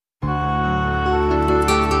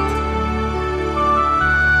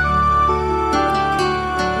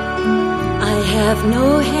have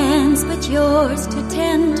no hands but yours to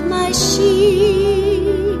tend my sheep,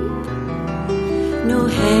 no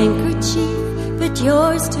handkerchief but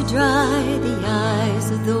yours to dry the eyes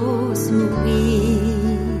of those who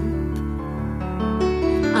weep.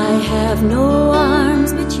 I have no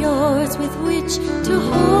arms but yours with which to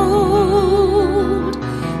hold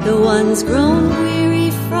the ones grown weary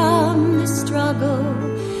from the struggle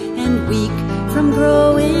and weak from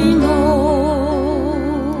growing old.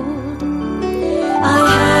 I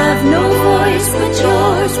have no voice but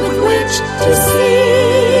yours with which to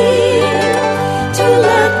sing, to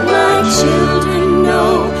let my children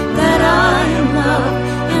know that I am love,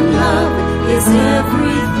 and love is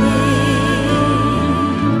everything.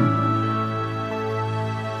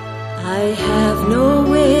 I have no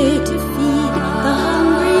way to feed the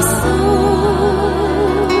hungry souls,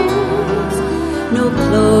 no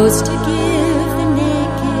clothes to give the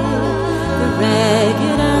naked, the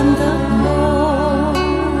ragged and the poor.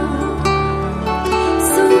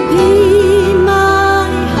 So be my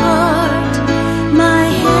heart, my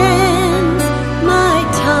hands, my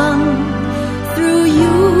tongue, through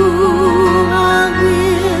you our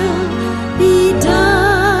will be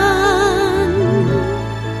done.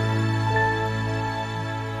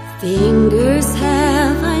 Fingers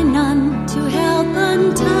have I none to help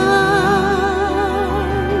untie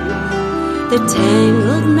the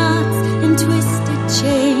tangled knots and twisted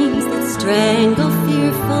chains that strangle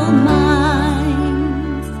fearful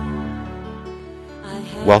minds.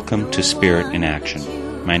 Welcome to Spirit in Action.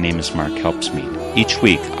 My name is Mark Helpsmeet. Each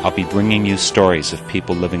week, I'll be bringing you stories of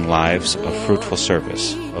people living lives of fruitful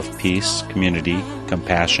service, of peace, community,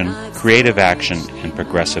 compassion, creative action, and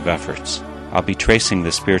progressive efforts. I'll be tracing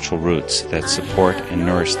the spiritual roots that support and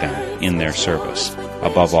nourish them in their service.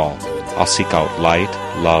 Above all, I'll seek out light,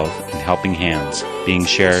 love, and helping hands being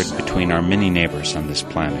shared between our many neighbors on this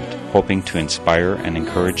planet, hoping to inspire and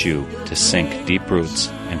encourage you to sink deep roots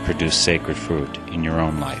and produce sacred fruit in your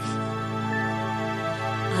own life.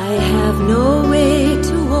 I have no way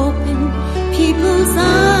to open people's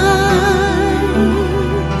eyes,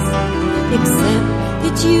 except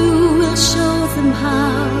that you will show them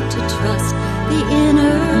how to trust the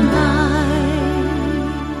inner light.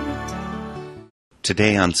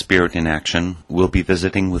 Today on Spirit in Action, we'll be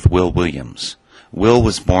visiting with Will Williams. Will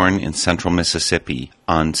was born in central Mississippi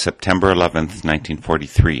on September 11th,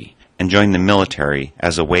 1943, and joined the military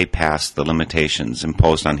as a way past the limitations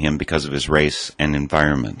imposed on him because of his race and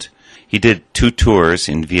environment. He did 2 tours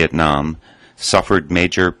in Vietnam, suffered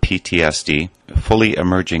major PTSD, fully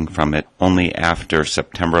emerging from it only after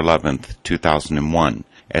September 11th, 2001,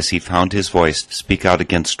 as he found his voice speak out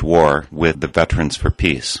against war with the Veterans for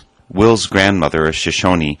Peace. Will's grandmother, a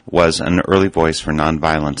Shoshone, was an early voice for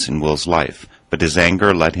nonviolence in Will's life, but his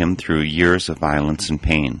anger led him through years of violence and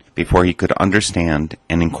pain before he could understand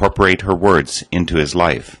and incorporate her words into his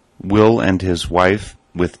life. Will and his wife,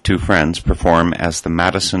 with 2 friends, perform as the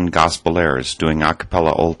Madison Gospelaires, doing a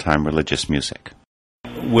cappella old-time religious music.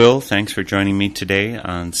 Will, thanks for joining me today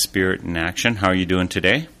on Spirit in Action. How are you doing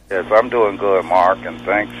today? Yes, I'm doing good, Mark, and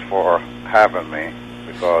thanks for having me,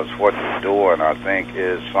 because what you're doing, I think,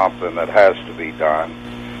 is something that has to be done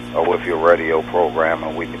with your radio program,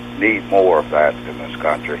 and we need more of that in this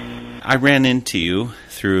country. I ran into you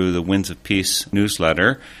through the Winds of Peace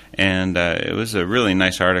newsletter, and it was a really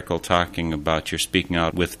nice article talking about your speaking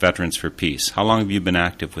out with Veterans for Peace. How long have you been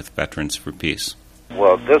active with Veterans for Peace?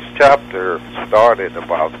 Well, this chapter started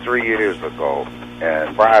about 3 years ago,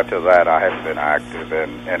 and prior to that, I hadn't been active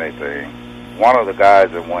in anything. One of the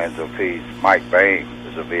guys in Winds of Peace, Mike Bain,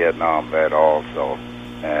 is a Vietnam vet also,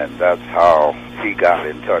 and that's how he got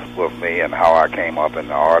in touch with me and how I came up in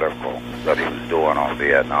the article that he was doing on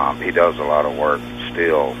Vietnam. He does a lot of work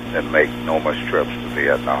still and makes numerous trips to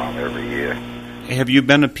Vietnam every year. Have you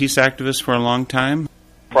been a peace activist for a long time?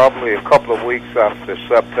 Probably a couple of weeks after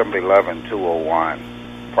September 11, 2001.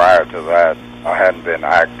 Prior to that, I hadn't been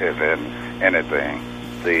active in anything.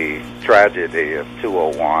 The tragedy of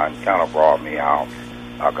 2001 kind of brought me out.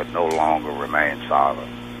 I could no longer remain silent.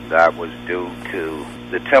 That was due to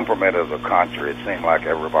the temperament of the country. It seemed like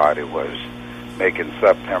everybody was making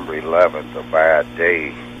September 11th a bad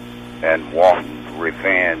day and wanting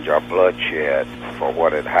revenge or bloodshed for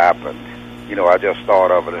what had happened. You know, I just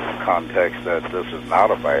thought of it in the context that this is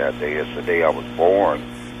not a bad day. It's the day I was born.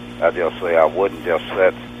 I just say I wouldn't just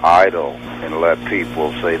sit idle and let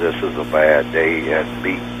people say this is a bad day and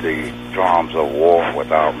beat the drums of war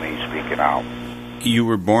without me speaking out. You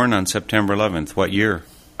were born on September 11th. What year?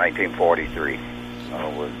 1943. I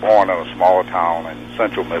was born in a small town in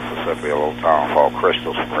central Mississippi, a little town called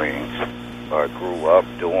Crystal Springs. I grew up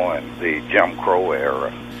during the Jim Crow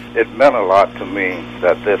era. it meant a lot to me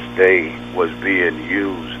that this day was being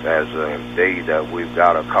used as a day that we've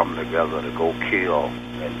got to come together to go kill.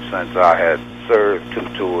 And since I had served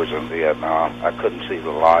 2 tours in Vietnam, I couldn't see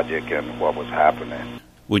the logic in what was happening.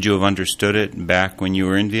 Would you have understood it back when you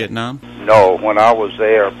were in Vietnam? No, when I was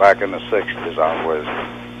there back in the 60s, I was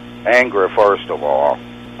angry, first of all.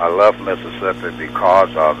 I left Mississippi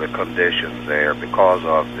because of the conditions there, because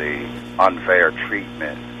of the unfair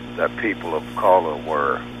treatment that people of color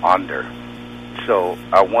were under. So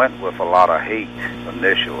I went with a lot of hate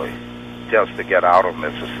initially. Just to get out of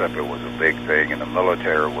Mississippi was a big thing, and the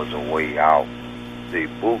military was a way out. The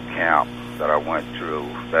boot camp that I went through,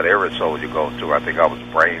 that every soldier goes through, I think I was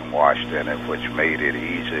brainwashed in it, which made it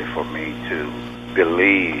easy for me to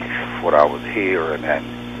believe what I was hearing,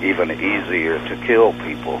 and even easier to kill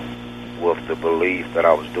people with the belief that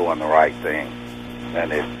I was doing the right thing.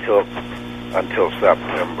 And it took until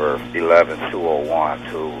September 11, 2001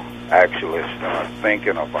 to actually start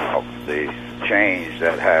thinking about the change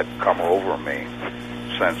that had come over me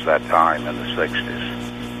since that time in the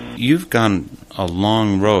 60s. You've gone a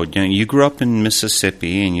long road. You grew up in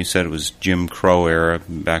Mississippi, and you said it was Jim Crow era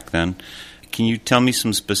back then. Can you tell me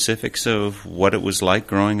some specifics of what it was like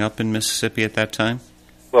growing up in Mississippi at that time?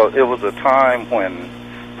 Well, it was a time when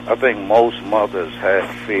I think most mothers had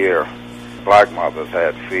fear, black mothers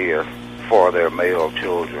had fear for their male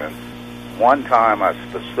children. One time I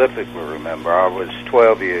specifically remember, I was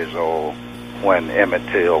 12 years old when Emmett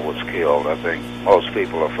Till was killed. I think most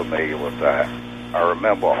people are familiar with that. I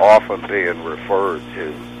remember often being referred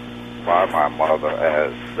to by my mother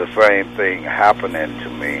as the same thing happening to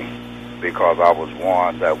me because I was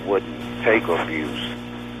one that wouldn't take abuse,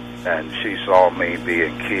 and she saw me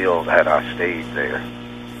being killed had I stayed there.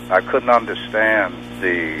 I couldn't understand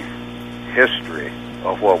the history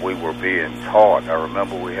of what we were being taught. I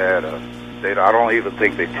remember we had I don't even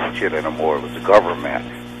think they teach it anymore. It was the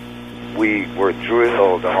government. We were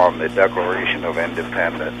drilled on the Declaration of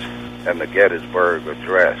Independence and the Gettysburg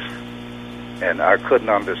Address. And I couldn't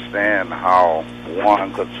understand how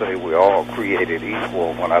one could say we all created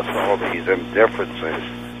equal when I saw these indifferences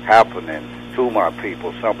happening to my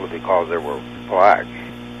people simply because they were black.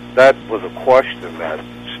 That was a question that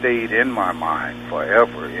stayed in my mind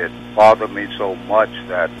forever. It bothered me so much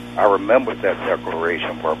that I remembered that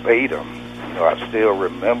declaration verbatim. I still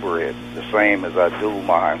remember it the same as I do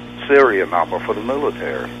my serial number for the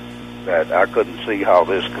military, that I couldn't see how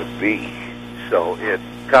this could be. So it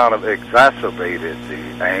kind of exacerbated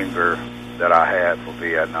the anger that I had for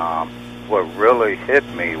Vietnam. What really hit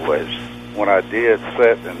me was when I did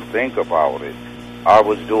sit and think about it, I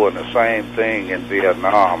was doing the same thing in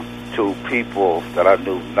Vietnam to people that I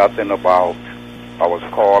knew nothing about. I was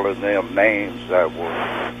calling them names that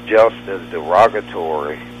were just as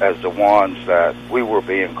derogatory as the ones that we were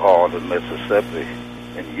being called in Mississippi.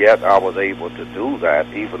 And yet I was able to do that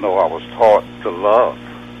even though I was taught to love.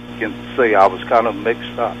 You can see I was kind of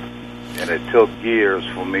mixed up. And it took years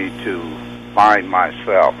for me to find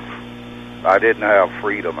myself. I didn't have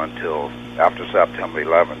freedom until after September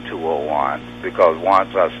 11, 2001, because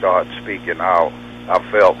once I started speaking out,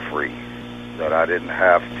 I felt free, that I didn't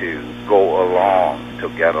have to go along to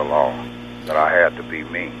get along, that I had to be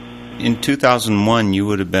me. In 2001, you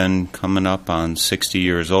would have been coming up on 60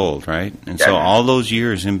 years old, right? And yes. So all those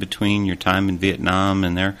years in between your time in Vietnam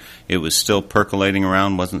and there, it was still percolating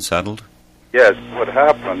around, wasn't settled? Yes, what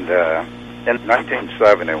happened in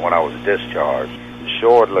 1970 when I was discharged,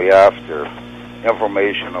 shortly after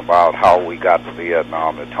information about how we got to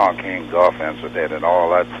Vietnam, the Tonkin Gulf incident and all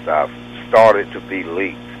that stuff started to be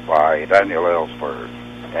leaked by Daniel Ellsberg,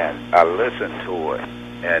 and I listened to it,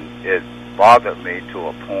 and it bothered me to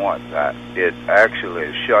a point that it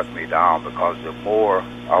actually shut me down, because the more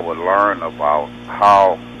I would learn about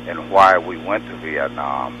how and why we went to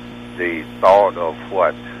Vietnam, the thought of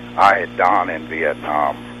what I had done in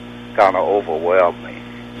Vietnam kind of overwhelmed me.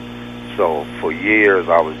 So for years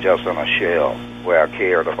I was just in a shell where I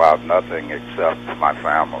cared about nothing except my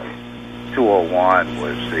family. 2001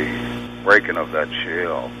 was the breaking of that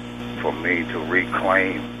shell for me to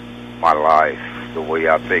reclaim my life the way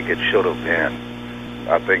I think it should have been.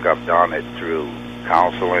 I think I've done it through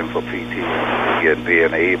counseling for PTSD and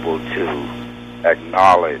being able to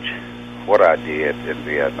acknowledge what I did in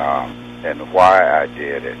Vietnam and why I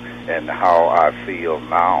did it and how I feel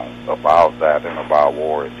now about that and about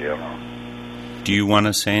war in general. Do you want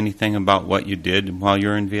to say anything about what you did while you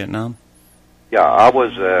were in Vietnam? Yeah, I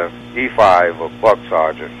was E5 of Buck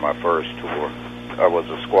Sergeant my first tour. I was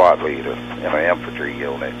a squad leader in an infantry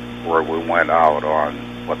unit where we went out on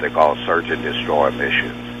what they call search and destroy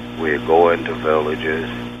missions. We'd go into villages,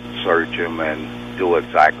 search them, and do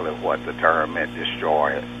exactly what the term meant,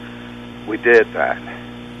 destroy it. We did that.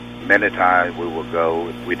 Many times we would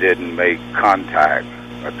go, we didn't make contact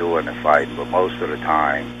or do any fighting, but most of the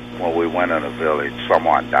time when we went in a village,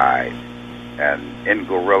 someone died. And in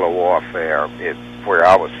guerrilla warfare, where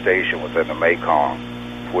I was stationed within the Mekong,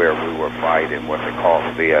 where we were fighting what they call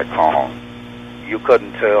the Viet Cong, you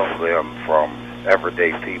couldn't tell them from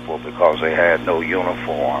everyday people because they had no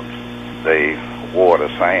uniforms. They wore the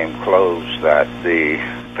same clothes that the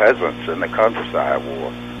peasants in the countryside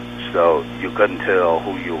wore. So you couldn't tell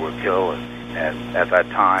who you were killing. And at that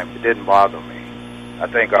time, it didn't bother me. I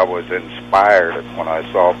think I was inspired when I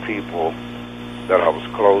saw people that I was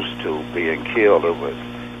close to being killed. It was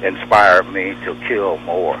inspired me to kill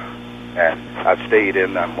more. And I stayed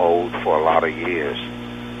in that mode for a lot of years,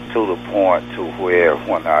 to the point to where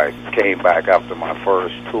when I came back after my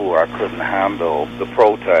first tour, I couldn't handle the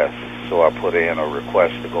protests. So I put in a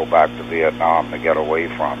request to go back to Vietnam to get away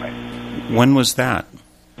from it. When was that?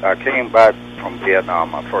 I came back from Vietnam,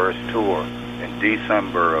 my first tour, in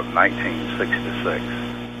December of 1966.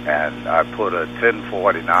 And I put a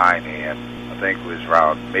 1049 in, I think it was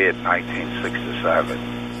around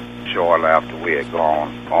mid-1967. Shortly after we had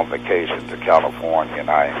gone on vacation to California, and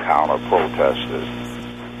I encountered protesters.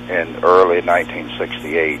 In early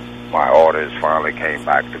 1968, my orders finally came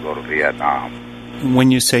back to go to Vietnam.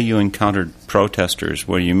 When you say you encountered protesters,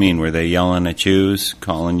 what do you mean? Were they yelling at you,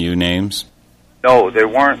 calling you names? No, they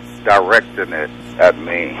weren't directing it at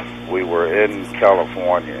me. We were in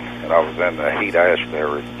California, and I was in the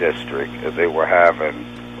Haight-Ashbury district, and they were having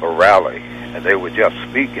a rally, and they were just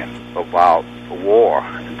speaking about the war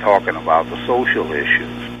and talking about the social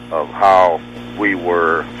issues of how we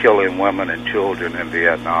were killing women and children in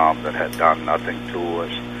Vietnam that had done nothing to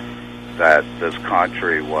us, that this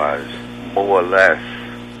country was more or less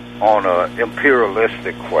on an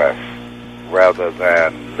imperialistic quest rather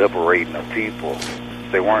than liberating the people.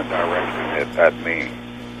 They weren't directing it at me,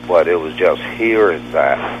 but it was just hearing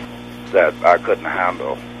that I couldn't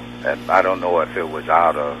handle. And I don't know if it was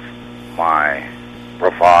out of my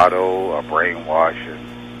bravado or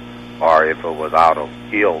brainwashing, or if it was out of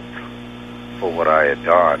guilt for what I had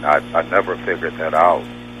done. I never figured that out,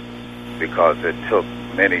 because it took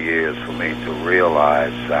many years for me to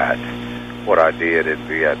realize that what I did in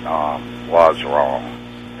Vietnam was wrong.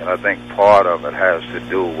 And I think part of it has to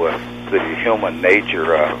do with the human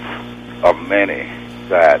nature of many,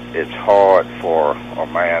 that it's hard for a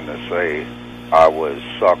man to say, I was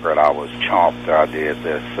suckered, I was chomped, I did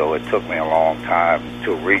this. So it took me a long time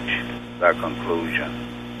to reach that conclusion,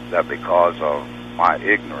 that because of my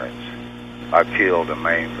ignorance, I killed and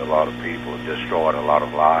maimed a lot of people, destroyed a lot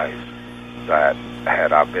of lives, that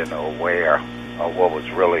had I been aware of what was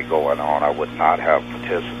really going on, I would not have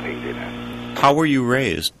participated in. How were you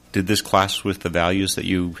raised? Did this clash with the values that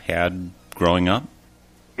you had growing up?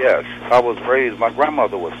 Yes, I was raised, my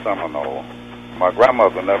grandmother was Seminole. My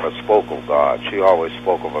grandmother never spoke of God. She always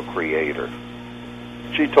spoke of a creator.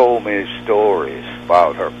 She told me stories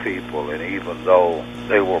about her people, and even though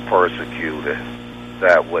they were persecuted,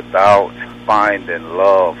 that without finding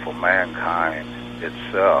love for mankind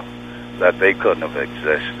itself, that they couldn't have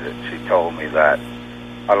existed. She told me that.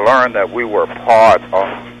 I learned that we were part of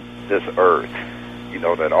this earth,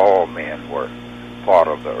 that all men were part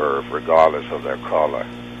of the earth, regardless of their color.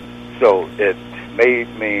 So it made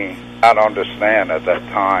me not understand at that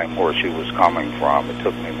time where she was coming from. It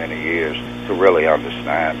took me many years to really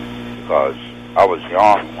understand, because I was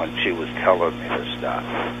young when she was telling me this stuff.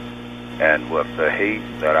 And with the hate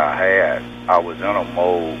that I had, I was in a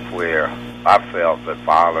mode where I felt that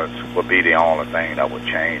violence would be the only thing that would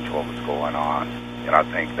change what was going on. And I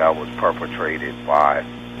think that was perpetrated by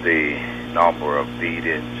the number of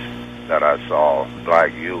beatings that I saw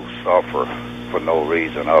black youth suffer for no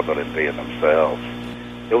reason other than being themselves.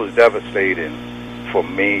 It was devastating for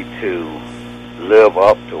me to live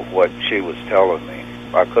up to what she was telling me.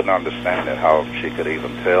 I couldn't understand it, how she could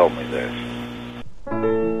even tell me this.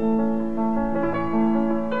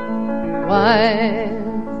 Why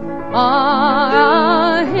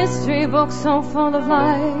are our history books so full of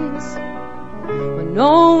lies, when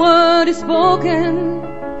no word is spoken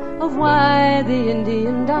of why the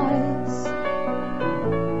Indian dies,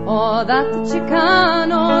 or that the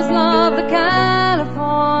Chicanos love the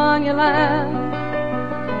California land?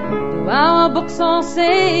 Do our books all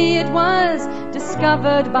say it was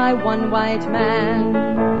discovered by one white man?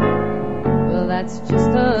 Well, that's just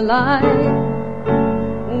a lie,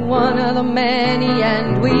 one of the many,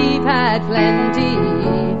 and we've had plenty.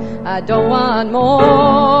 I don't want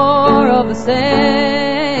more of the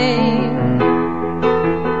same.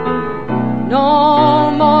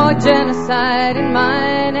 No more genocide in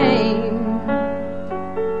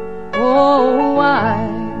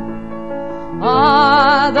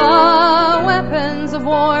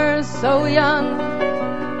soldiers so young?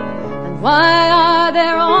 And why are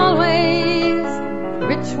there always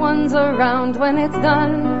rich ones around when it's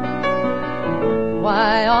done?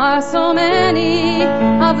 Why are so many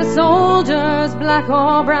of the soldiers black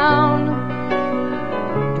or brown?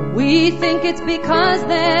 Do we think it's because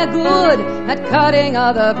they're good at cutting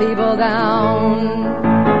other people down?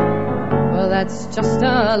 Well, that's just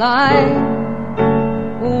a lie,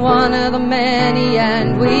 one of the many,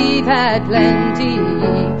 and we've had plenty.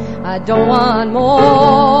 I don't want more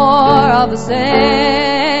of the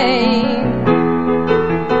same.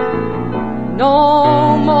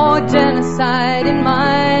 No more genocide in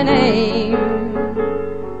my name.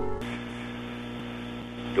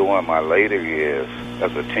 During my later years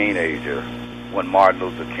as a teenager, when Martin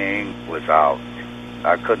Luther King was out,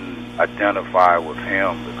 I couldn't identify with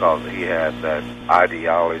him because he had that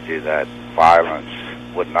ideology that violence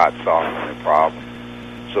would not solve any problem.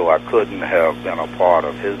 So I couldn't have been a part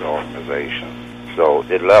of his organization. So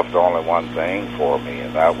it left only one thing for me,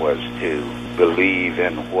 and that was to believe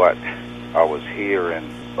in what I was hearing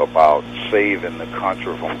about saving the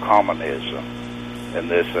country from communism and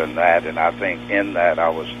this and that. And I think in that I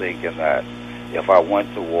was thinking that if I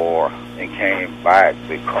went to war and came back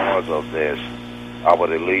because of this, I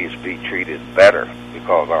would at least be treated better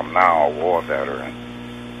because I'm now a war veteran.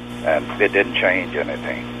 And it didn't change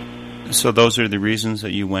anything. So those are the reasons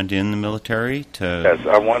that you went in the military? Yes,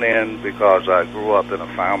 I went in because I grew up in a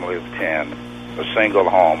family of 10, a single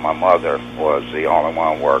home. My mother was the only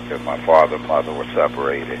one working. My father and mother were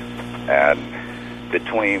separated. And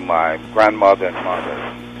between my grandmother and mother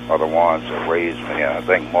are the ones that raised me. And I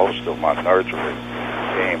think most of my nurturing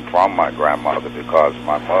came from my grandmother because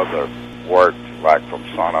my mother worked like from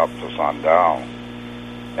sun up to sundown.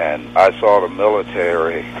 And I saw the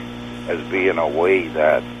military as being a way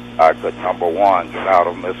that I could, number one, get out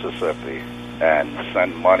of Mississippi and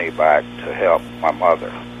send money back to help my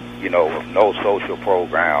mother. You know, with no social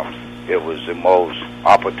programs, it was the most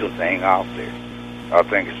opportune thing out there. I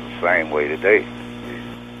think it's the same way today.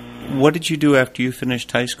 What did you do after you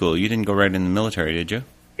finished high school? You didn't go right in the military, did you?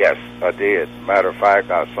 Yes, I did. Matter of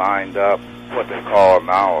fact, I signed up what they call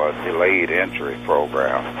now a delayed entry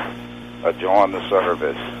program. I joined the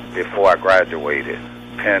service before I graduated.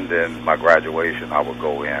 Pending my graduation, I would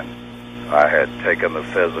go in. I had taken the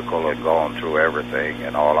physical and gone through everything,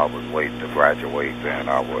 and all I was waiting to graduate, then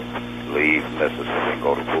I would leave Mississippi and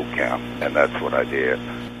go to boot camp, and that's what I did.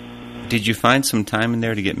 Did you find some time in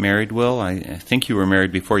there to get married, Will? I think you were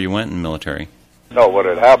married before you went in the military. No, what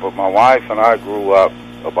had happened, my wife and I grew up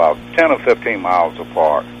about 10 or 15 miles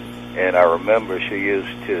apart, and I remember she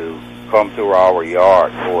used to come through our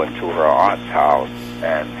yard, go into her aunt's house,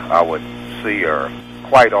 and I would see her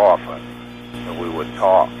quite often, and we would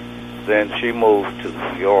talk. Then she moved to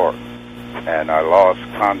New York, and I lost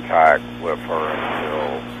contact with her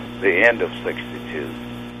until the end of '62,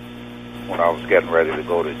 when I was getting ready to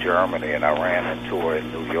go to Germany, and I ran into her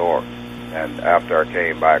in New York. And after I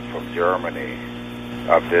came back from Germany,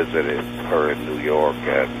 I visited her in New York,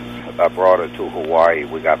 and I brought her to Hawaii.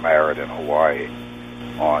 We got married in Hawaii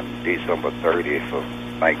on December 30th of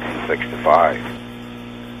 1965.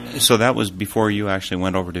 So that was before you actually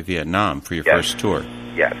went over to Vietnam for your first tour?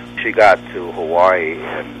 Yes. She got to Hawaii,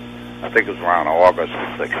 and I think it was around August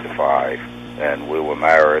of '65, and we were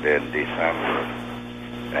married in December,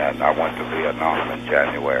 and I went to Vietnam in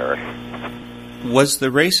January. Was the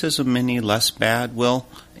racism any less bad, Will,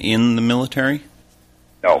 in the military?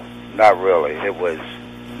 No, not really. It was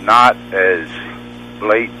not as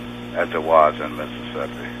blatant as it was in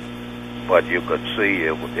Mississippi, but you could see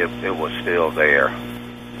it was still there.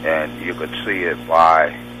 And you could see it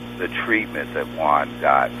by the treatment that one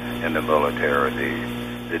got in the military,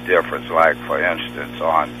 the difference. Like, for instance,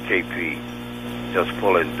 on KP, just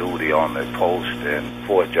pulling duty on the post in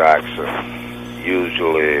Fort Jackson,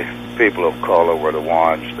 usually people of color were the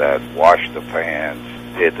ones that washed the pans,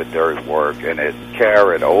 did the dirt work, and it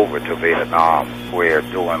carried over to Vietnam, where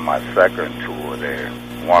during my second tour there,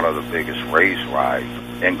 one of the biggest race riots,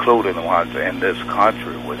 including the ones in this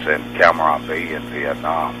country, was in Cam Ranh Bay in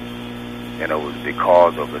Vietnam. And it was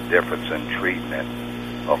because of the difference in treatment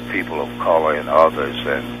of people of color and others.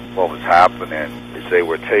 And what was happening is they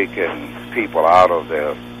were taking people out of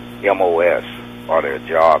their MOS, or their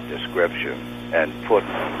job description, and putting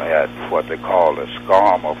them at what they call the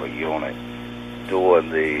scum of a unit,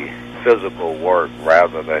 doing the physical work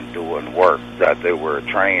rather than doing work that they were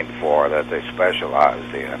trained for, that they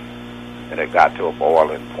specialized in. And it got to a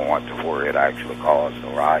boiling point to where it actually caused a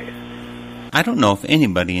riot. I don't know if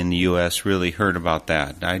anybody in the U.S. really heard about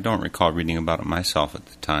that. I don't recall reading about it myself at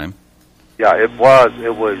the time. Yeah, it was.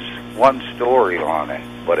 It was one story on it,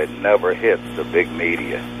 but it never hit the big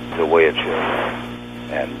media the way it should.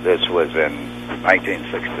 And this was in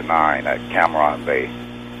 1969 at Cameron Bay.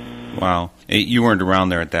 Wow. You weren't around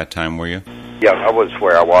there at that time, were you? Yeah, that was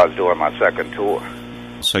where I was doing my second tour.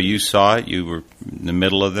 So you saw it? You were in the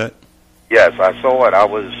middle of it? Yes, I saw it. I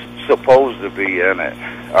was supposed to be in it.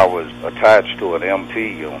 I was attached to an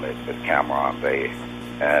MP unit at Cameron Bay.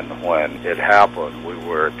 And when it happened, we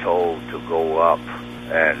were told to go up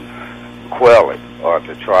and quell it or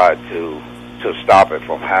to try to stop it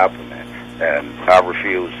from happening. And I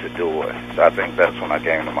refused to do it. I think that's when I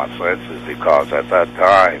came to my senses, because at that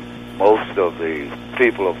time, most of the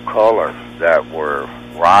people of color that were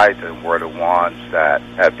rioting were the ones that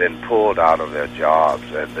had been pulled out of their jobs,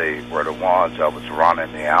 and they were the ones that was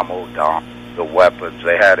running the ammo dump, the weapons.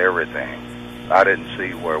 They had everything. I didn't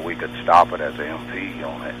see where we could stop it as an MP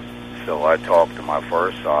unit. So I talked to my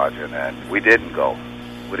first sergeant, and we didn't go.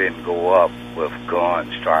 We didn't go up with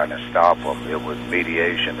guns trying to stop them. It was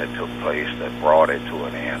mediation that took place that brought it to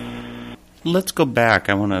an end. Let's go back.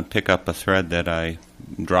 I want to pick up a thread that I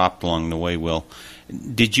dropped along the way, Will.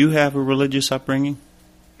 Did you have a religious upbringing?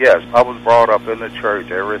 Yes, I was brought up in the church.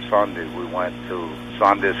 Every Sunday we went to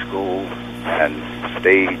Sunday school and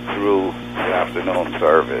stayed through the afternoon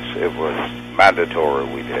service. It was mandatory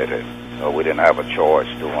we did it. We didn't have a choice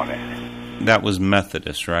doing it. That was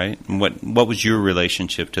Methodist, right? What was your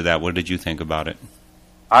relationship to that? What did you think about it?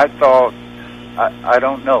 I thought, I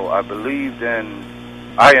don't know. I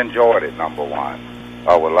enjoyed it, number one.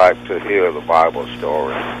 I would like to hear the Bible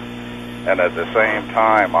story. And at the same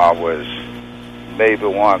time, I was maybe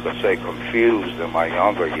one could say confused in my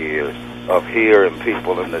younger years of hearing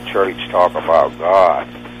people in the church talk about God.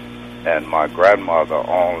 And my grandmother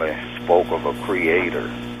only spoke of a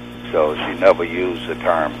creator, so she never used the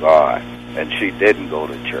term God. And she didn't go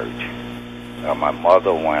to church. My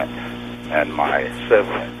mother went, and my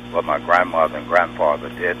siblings, but my grandmother and grandfather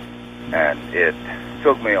didn't. And it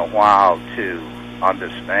took me a while to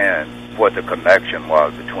understand what the connection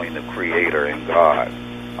was between the Creator and God.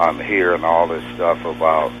 I'm hearing all this stuff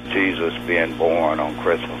about Jesus being born on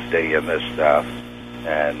Christmas Day and this stuff,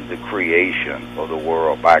 and the creation of the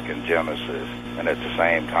world back in Genesis. And at the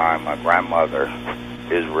same time, my grandmother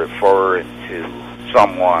is referring to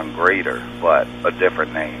someone greater, but a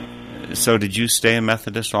different name. So did you stay a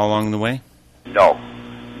Methodist all along the way? No.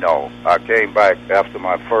 I came back after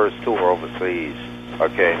my first tour overseas. I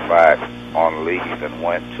came back on leave and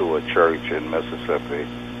went to a church in Mississippi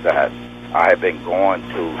that I had been going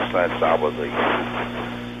to since I was a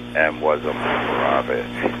youth and was a member of it.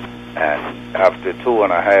 And after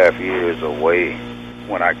 2.5 years away,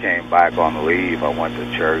 when I came back on leave, I went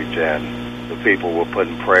to church, and the people were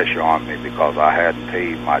putting pressure on me because I hadn't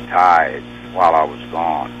paid my tithes while I was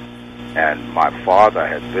gone. And my father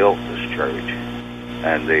had built this church,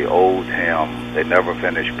 and they owed him. They never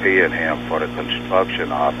finished paying him for the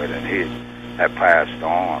construction of it, and he had passed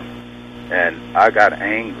on. And I got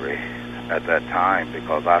angry at that time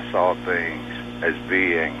because I saw things as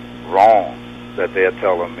being wrong, that they're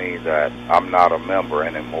telling me that I'm not a member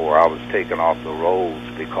anymore. I was taken off the rolls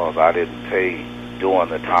because I didn't pay during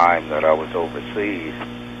the time that I was overseas.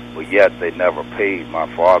 But yet they never paid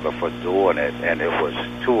my father for doing it, and it was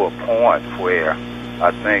to a point where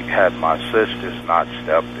I think had my sisters not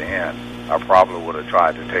stepped in, I probably would have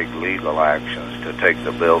tried to take legal actions to take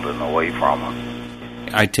the building away from them.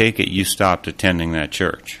 I take it you stopped attending that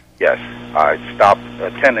church. Yes, I stopped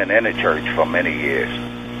attending any church for many years.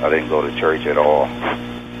 I didn't go to church at all.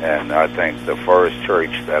 And I think the first church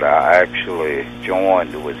that I actually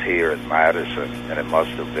joined was here in Madison, and it must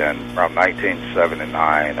have been from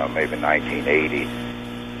 1979 or maybe 1980.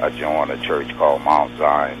 I joined a church called Mount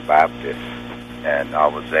Zion Baptist, and I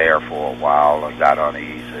was there for a while and got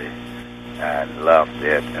uneasy and left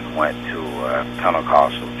it and went to a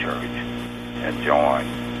Pentecostal church and joined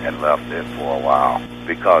and left it for a while.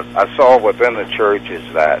 Because I saw within the churches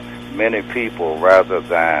that many people, rather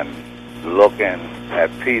than looking at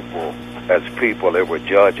people as people, they were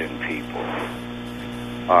judging people.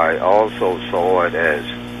 I also saw it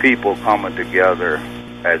as people coming together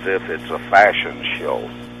as if it's a fashion show,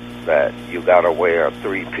 that you got to wear a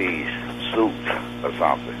three-piece suit or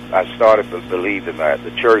something. I started believing that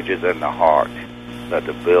the church is in the heart, that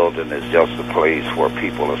the building is just a place where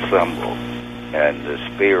people assemble, and the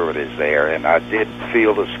spirit is there. And I did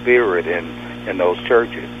feel the spirit in those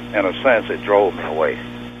churches. In a sense, it drove me away.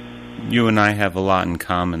 You and I have a lot in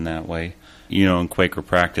common that way. You know, in Quaker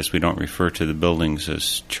practice, we don't refer to the buildings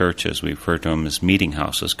as churches. We refer to them as meeting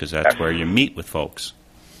houses, because that's where you meet with folks.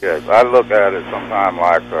 Yes, I look at it sometimes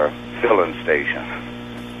like a filling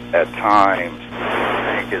station. at times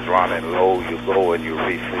tank is running low, you go and you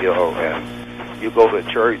refill, and you go to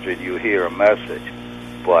church and you hear a message.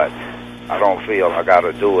 But I don't feel I got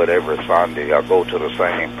to do it every Sunday. I go to the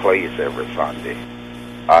same place every Sunday.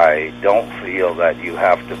 I don't feel that you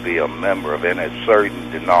have to be a member of any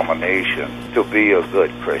certain denomination to be a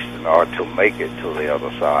good Christian or to make it to the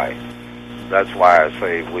other side. That's why I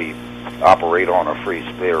say we operate on a free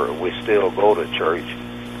spirit. We still go to church,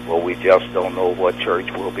 but we just don't know what church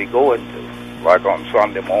we'll be going to. Like on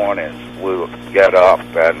Sunday mornings, we'll get up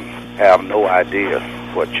and have no idea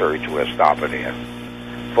what church we're stopping in.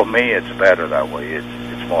 For me, it's better that way.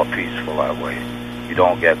 It's more peaceful that way. You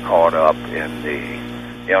don't get caught up in the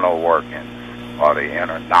inner workings or the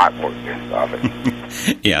inner not workings of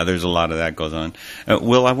it. Yeah, there's a lot of that goes on.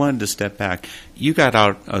 Will, I wanted to step back. You got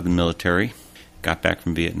out of the military, got back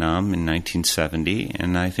from Vietnam in 1970,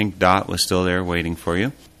 and I think Dot was still there waiting for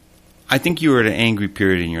you. I think you were at an angry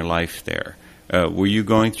period in your life there. Were you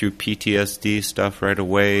going through PTSD stuff right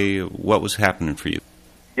away? What was happening for you?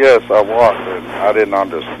 Yes, I was, and I didn't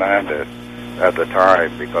understand it at the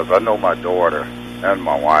time because I know my daughter and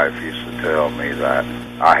my wife used to tell me that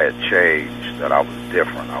I had changed, that I was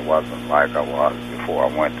different. I wasn't like I was before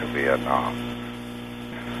I went to Vietnam.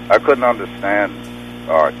 I couldn't understand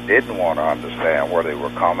or didn't want to understand where they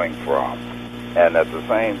were coming from. And at the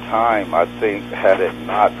same time, I think had it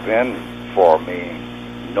not been for me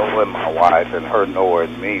knowing my wife and her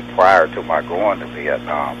knowing me prior to my going to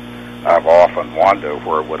Vietnam, I've often wondered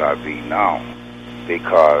where would I be now.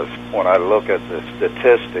 Because when I look at the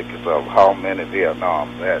statistics of how many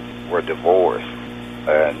Vietnam vets were divorced,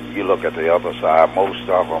 and you look at the other side, most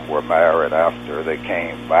of them were married after they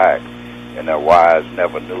came back, and their wives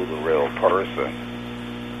never knew the real person.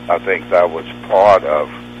 I think that was part of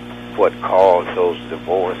what caused those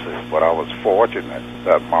divorces, but I was fortunate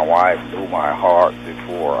that my wife knew my heart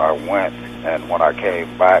before I went, and when I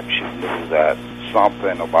came back, she knew that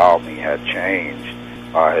something about me had changed.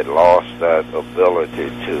 I had lost that ability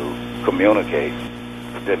to communicate.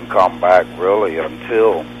 It didn't come back really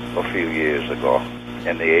until a few years ago.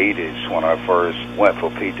 In the 80s, when I first went for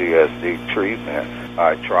PTSD treatment,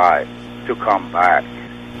 I tried to come back.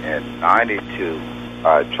 In 92,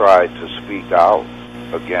 I tried to speak out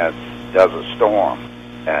against Desert Storm,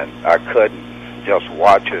 and I couldn't. Just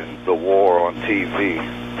watching the war on TV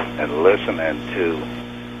and listening to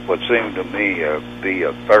what seemed to me to be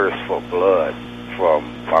a thirst for blood from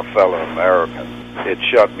my fellow Americans, it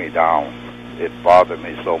shut me down. It bothered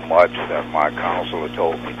me so much that my counselor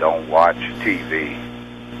told me don't watch TV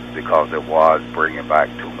because it was bringing back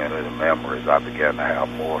too many of the memories. I began to have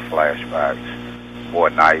more flashbacks, more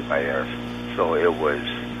nightmares. So it was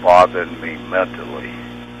bothering me mentally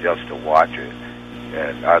just to watch it.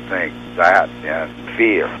 And I think that and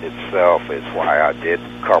fear itself is why I did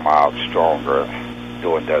come out stronger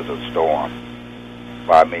during Desert Storm.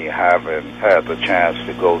 By me having had the chance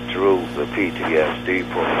to go through the PTSD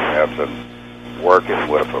programs and working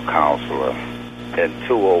with a counselor, in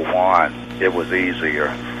 2001, it was easier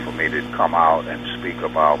for me to come out and speak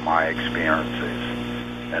about my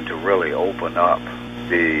experiences and to really open up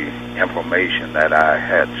the information that I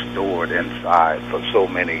had stored inside for so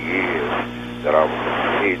many years that I was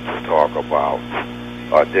afraid to talk about.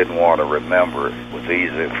 I didn't want to remember. It was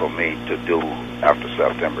easy for me to do after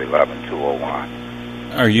September 11,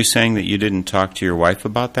 2001. Are you saying that you didn't talk to your wife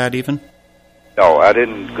about that even? No, I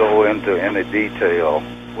didn't go into any detail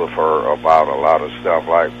with her about a lot of stuff.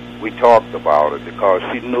 Like, we talked about it because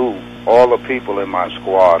she knew all the people in my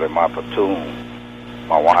squad, in my platoon.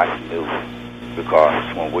 My wife knew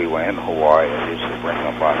because when we were in Hawaii, I used to bring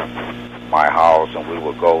them by my house and we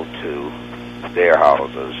would go to their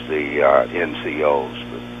houses, the NCOs,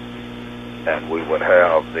 and we would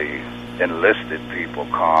have the enlisted people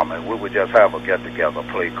come, and we would just have a get-together,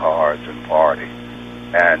 play cards, and party.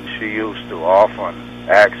 And she used to often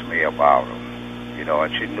ask me about them, you know,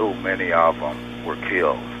 and she knew many of them were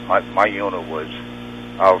killed. My unit was,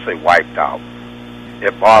 I would say, wiped out.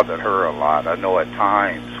 It bothered her a lot. I know at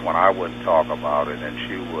times when I wouldn't talk about it and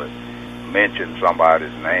she would mention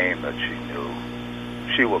somebody's name that she knew,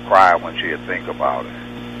 she would cry when she would think about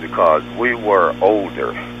it because we were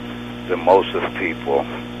older than most of the people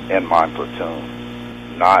in my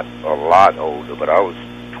platoon. Not a lot older, but I was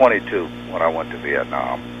 22 when I went to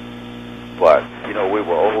Vietnam. But, you know, we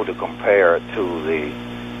were older compared to the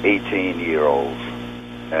 18-year-olds.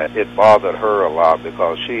 And it bothered her a lot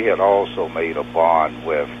because she had also made a bond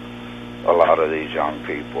with a lot of these young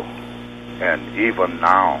people. And even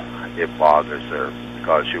now, it bothers her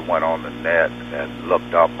because she went on the net and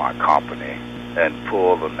looked up my company and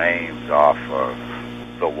pulled the names off of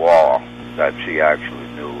the wall that she actually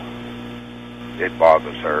knew. it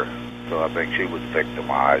bothers her. So I think she was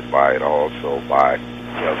victimized by it also, by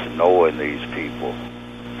just knowing these people,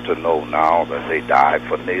 to know now that they died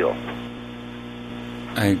for Neil.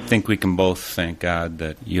 I think we can both thank God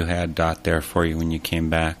that you had Dot there for you when you came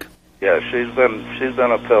back. Yeah, she's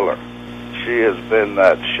been a pillar. She has been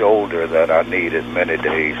that shoulder that I needed many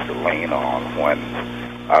days to lean on when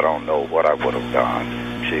I don't know what I would have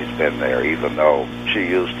done. She's been there, even though she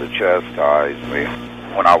used to chastise me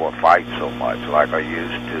when I would fight so much, like I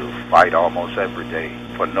used to fight almost every day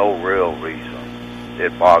for no real reason.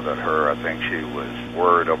 It bothered her. I think she was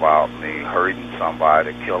worried about me hurting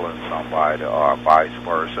somebody, killing somebody, or vice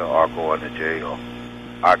versa, or going to jail.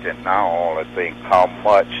 I can now only think how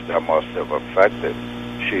much that must have affected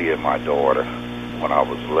she and my daughter when I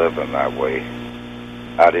was living that way.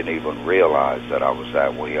 I didn't even realize that I was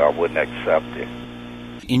that way. I wouldn't accept it.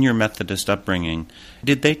 In your Methodist upbringing,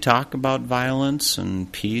 did they talk about violence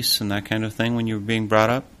and peace and that kind of thing when you were being brought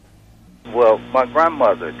up? Well, my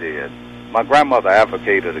grandmother did. My grandmother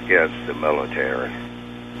advocated against the military.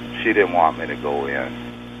 She didn't want me to go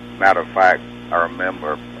in. Matter of fact, I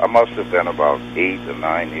remember I must have been about 8 or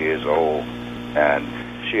 9 years old, and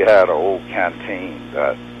she had an old canteen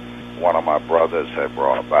that one of my brothers had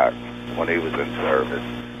brought back when he was in service.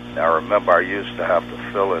 And I remember I used to have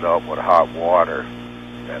to fill it up with hot water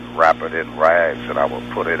and wrap it in rags, and I would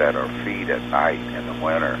put it at her feet at night in the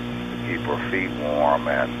winter to keep her feet warm,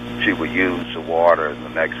 and she would use the water the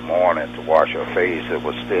next morning to wash her face. It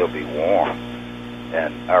would still be warm.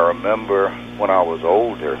 And I remember when I was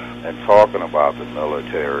older and talking about the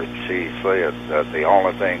military, she said that the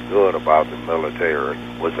only thing good about the military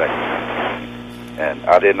was that, and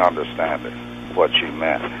I didn't understand it, what she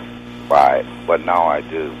meant by it, but now I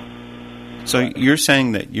do. So you're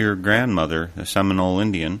saying that your grandmother, the Seminole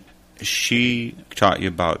Indian, she taught you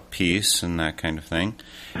about peace and that kind of thing,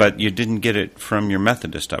 but you didn't get it from your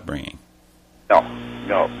Methodist upbringing?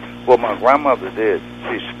 No. Well, my grandmother did.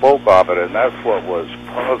 She spoke of it, and that's what was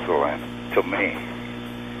puzzling to me,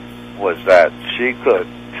 was that she could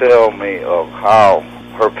tell me of how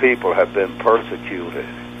her people had been persecuted,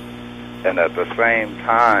 and at the same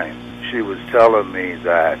time, she was telling me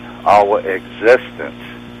that our existence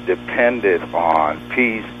depended on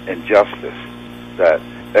peace and justice, that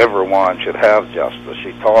everyone should have justice.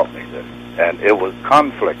 She taught me this. And it was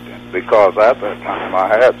conflicting, because at that time I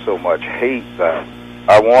had so much hate that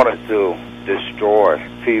I wanted to destroy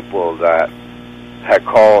people that had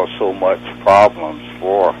caused so much problems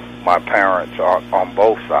for my parents on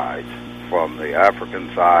both sides, from the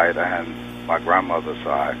African side and my grandmother's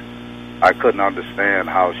side. I couldn't understand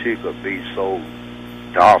how she could be so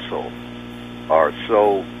docile or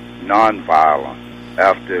so nonviolent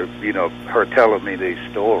after, her telling me these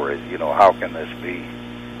stories. How can this be?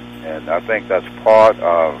 And I think that's part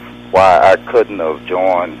of why I couldn't have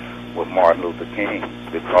joined with Martin Luther King,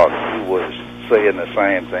 because he was saying the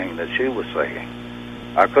same thing that she was saying.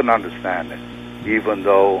 I couldn't understand it, even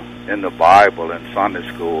though in the Bible in Sunday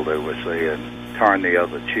school they were saying, turn the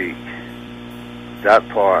other cheek. That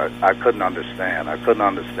part I couldn't understand. I couldn't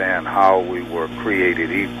understand how we were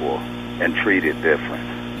created equal and treated different.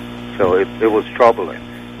 So it was troubling,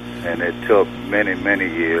 and it took many, many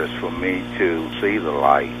years for me to see the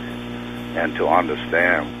light and to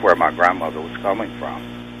understand where my grandmother was coming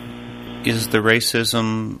from. Is the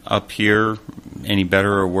racism up here any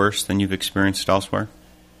better or worse than you've experienced elsewhere?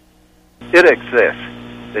 It exists.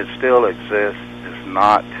 It still exists. It's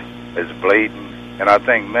not as blatant. And I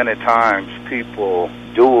think many times people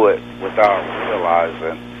do it without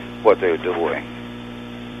realizing what they're doing.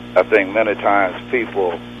 I think many times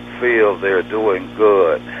people feel they're doing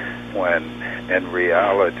good when in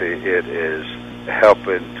reality it is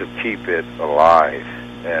helping to keep it alive.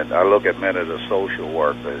 And I look at many of the social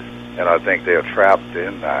workers, and I think they're trapped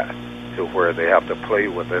in that, to where they have to play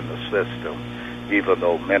within the system, even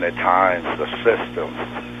though many times the system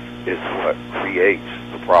is what creates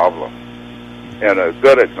the problem. And a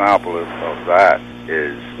good example of that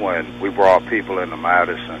is when we brought people into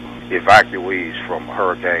Madison, evacuees from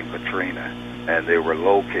Hurricane Katrina, and they were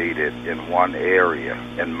located in one area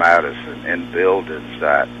in Madison in buildings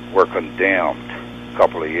that were condemned. A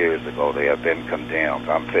couple of years ago, they had been condemned,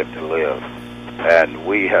 unfit to live. And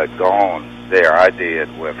we had gone there, I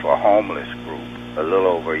did, with a homeless group a little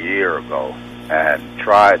over a year ago, and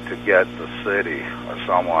tried to get the city or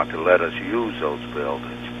someone to let us use those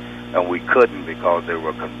buildings. And we couldn't because they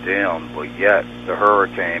were condemned, but yet the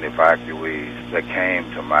hurricane evacuees that came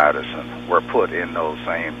to Madison were put in those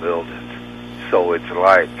same buildings. So it's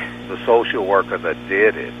like the social worker that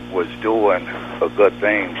did it was doing a good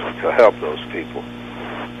thing to help those people.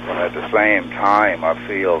 But at the same time, I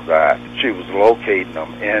feel that she was locating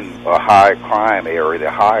them in a high crime area,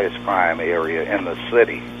 the highest crime area in the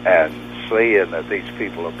city, and saying that these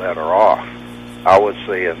people are better off. I was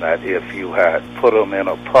saying that if you had put them in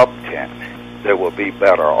a pub tent, they would be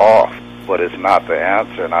better off. But it's not the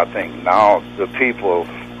answer, and I think now the people,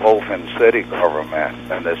 both in city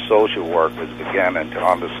government and the social workers, beginning to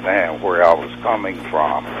understand where I was coming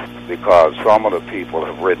from, because some of the people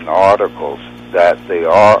have written articles that they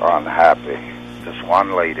are unhappy. This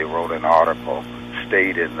one lady wrote an article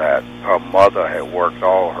stating that her mother had worked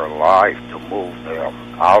all her life to move them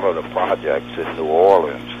out of the projects in New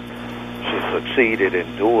Orleans. She succeeded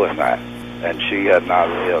in doing that, and she had not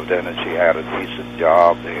lived in it. She had a decent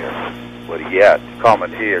job there. But yet,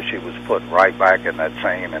 coming here, she was put right back in that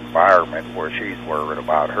same environment where she's worried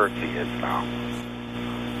about her kids now.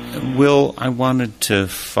 Will, I wanted to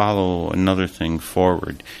follow another thing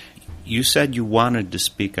forward. You said you wanted to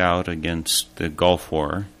speak out against the Gulf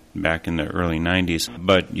War back in the early 90s,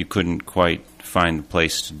 but you couldn't quite find a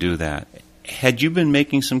place to do that. Had you been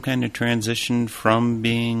making some kind of transition from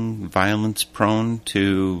being violence-prone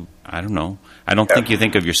to, I don't know, I don't think you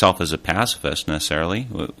think of yourself as a pacifist necessarily.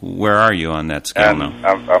 Where are you on that scale now?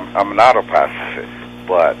 I'm not a pacifist,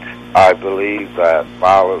 but I believe that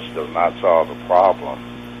violence does not solve the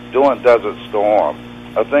problem. During Desert Storm,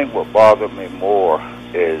 I think what bothered me more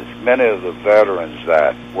is many of the veterans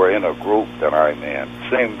that were in a group that I'm in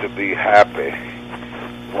seemed to be happy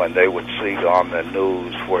when they would see on the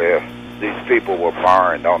news where these people were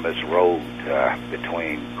burned on this road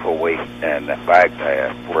between Kuwait and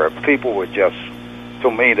Baghdad, where people were just,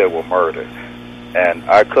 to me, they were murdered. And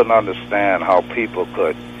I couldn't understand how people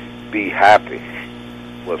could be happy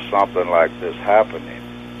with something like this happening.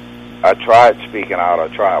 I tried speaking out,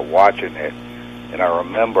 I tried watching it, and I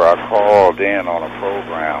remember I called in on a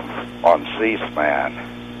program on C-SPAN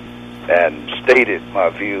and stated my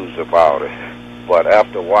views about it. But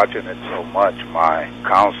after watching it so much, my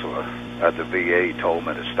counselor at the VA told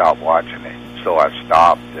me to stop watching it. So I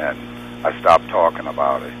stopped, and I stopped talking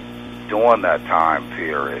about it. During that time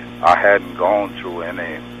period, I hadn't gone through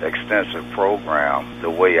any extensive program the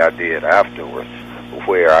way I did afterwards,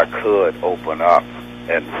 where I could open up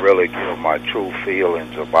and really give my true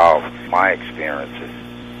feelings about my experiences.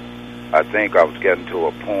 I think I was getting to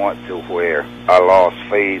a point to where I lost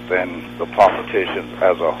faith in the politicians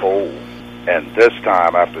as a whole. And this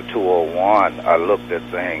time, after 201, I looked at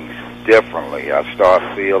things differently. I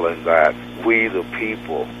started feeling that we, the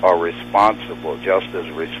people, are responsible, just as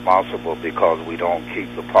responsible, because we don't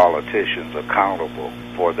keep the politicians accountable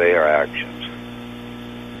for their actions.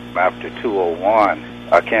 After 201,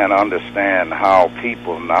 I can't understand how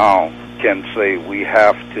people now can say we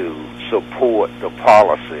have to support the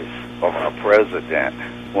policies of our president,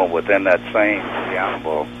 when within that same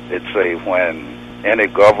preamble it say when any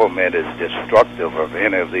government is destructive of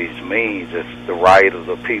any of these means, it's the right of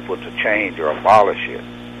the people to change or abolish it.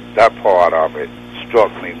 That part of it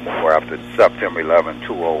struck me more after September 11,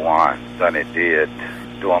 2001 than it did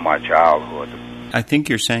during my childhood. I think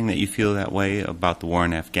you're saying that you feel that way about the war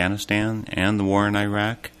in Afghanistan and the war in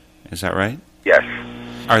Iraq. Is that right? Yes.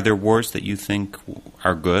 Are there wars that you think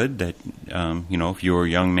are good, that, if you were a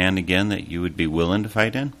young man again, that you would be willing to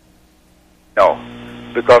fight in? No,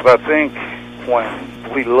 because I think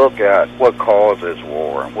when we look at what causes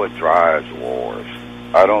war and what drives wars,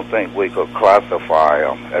 I don't think we could classify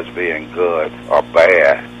them as being good or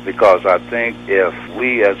bad, because I think if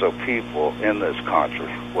we as a people in this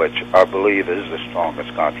country, which I believe is the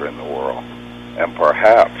strongest country in the world, and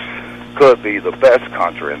perhaps could be the best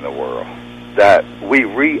country in the world, that we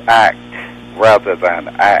react rather than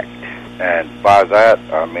act. And by that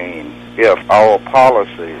I mean, if our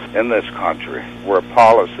policies in this country were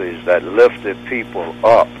policies that lifted people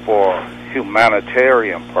up for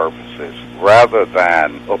humanitarian purposes rather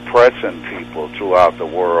than oppressing people throughout the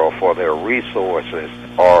world for their resources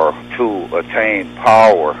or to attain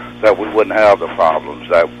power, that we wouldn't have the problems,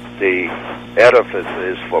 that the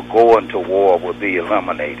edifices for going to war would be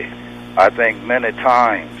eliminated. I think many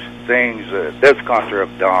times things that this country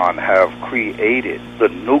have done have created the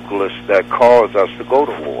nucleus that caused us to go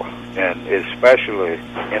to war, and especially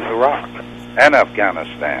in Iraq and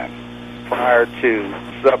Afghanistan. Prior to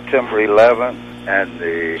September 11th and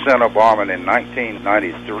the center bombing in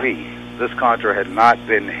 1993, this country had not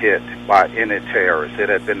been hit by any terrorists. It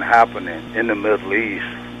had been happening in the Middle East,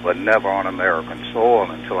 but never on American soil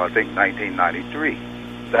until I think 1993.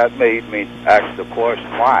 That made me ask the question,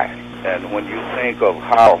 why? And when you think of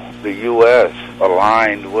how the U.S.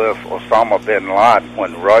 aligned with Osama bin Laden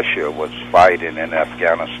when Russia was fighting in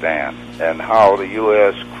Afghanistan, and how the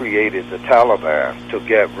U.S. created the Taliban to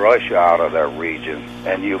get Russia out of that region.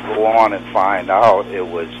 And you go on and find out it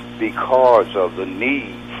was because of the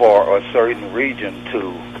need for a certain region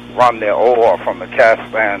to run their oil from the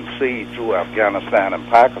Caspian Sea through Afghanistan and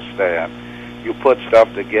Pakistan. You put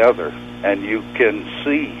stuff together, and you can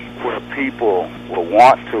see where people will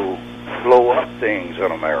want to blow up things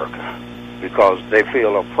in America because they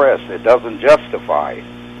feel oppressed. It doesn't justify it.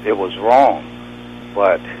 It was wrong.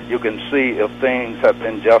 But you can see if things had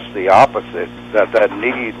been just the opposite, that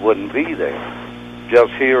need wouldn't be there.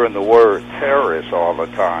 Just hearing the word terrorist all the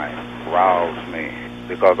time roused me,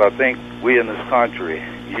 because I think we in this country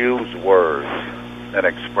use words and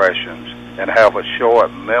expressions and have a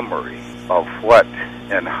short memory of what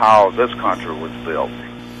and how this country was built.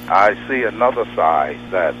 I see another side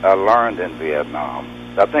that I learned in Vietnam.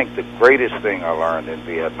 I think the greatest thing I learned in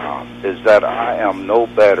Vietnam is that I am no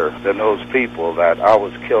better than those people that I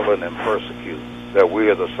was killing and persecuting, that we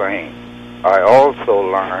are the same. I also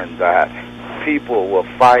learned that people will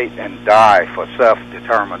fight and die for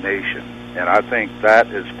self-determination, and I think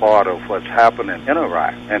that is part of what's happening in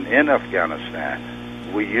Iraq and in Afghanistan.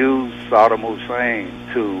 We used Saddam Hussein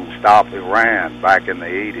to stop Iran back in the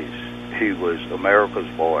 80s. He was America's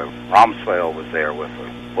boy. Rumsfeld was there with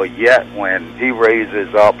him. But yet when he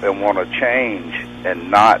raises up and want to change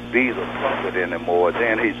and not be the puppet anymore,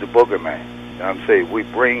 then he's the boogeyman. I'm saying we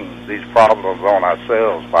bring these problems on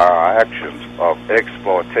ourselves by our actions of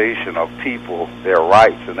exploitation of people, their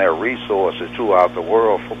rights and their resources throughout the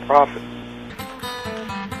world for profit.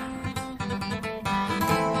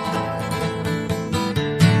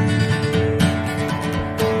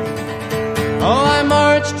 Oh, I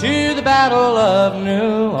marched to the Battle of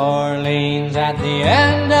New Orleans at the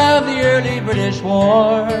end of the early British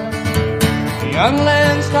War. The young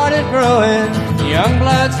land started growing, the young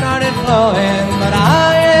blood started flowing, but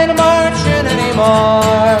I ain't marching anymore.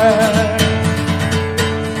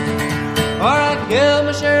 For I killed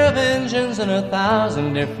my share of Injuns in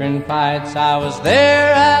 1,000 different fights. I was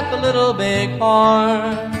there at the Little Big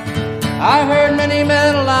Horn. I heard many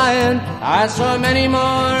men lying, I saw many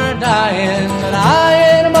more dying, but I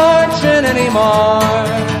ain't marching anymore.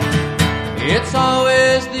 It's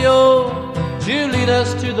always the old to lead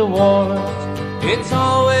us to the wars. It's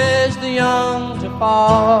always the young to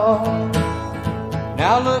fall.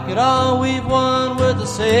 Now look at all we've won with the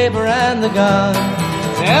saber and the gun.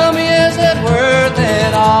 Tell me, is it worth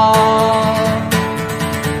it all?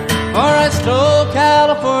 For I stole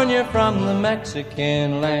California from the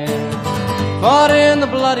Mexican land, fought in the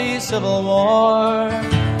bloody Civil War.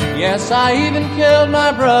 Yes, I even killed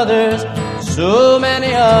my brothers, so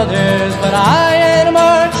many others, but I ain't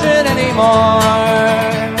marching anymore.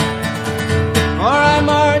 For I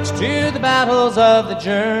marched to the battles of the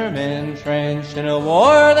German trench in a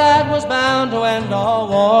war that was bound to end all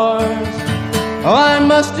wars. Oh, I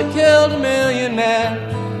must have killed 1 million men.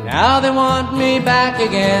 Now they want me back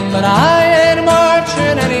again, but I ain't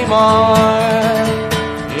marching anymore.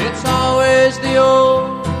 It's always the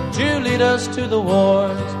old to lead us to the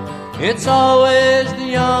wars. It's always the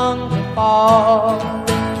young to fall.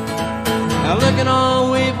 Now look at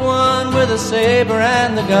all we've won with the saber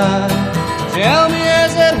and the gun. Tell me,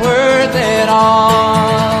 is it worth it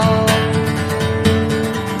all?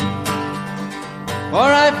 For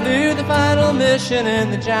I flew the final mission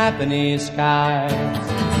in the Japanese skies,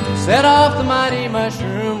 set off the mighty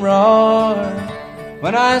mushroom roar.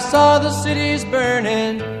 When I saw the cities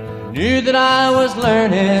burning, knew that I was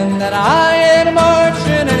learning that I ain't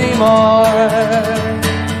marching anymore.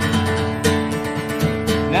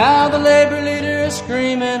 Now the labor leader is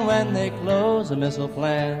screaming when they close a missile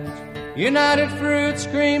plant. United Fruit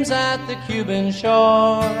screams at the Cuban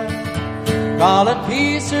shore. Call it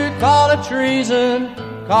peace or call it treason,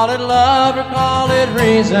 call it love or call it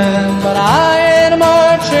reason, but I ain't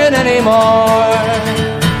marching anymore.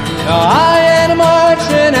 No, I ain't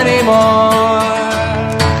marching anymore.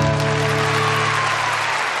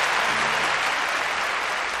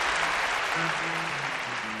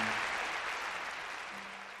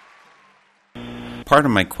 Part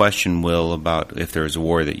of my question, Will, about if there's a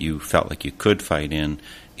war that you felt like you could fight in,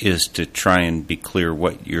 is to try and be clear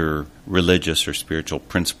what your religious or spiritual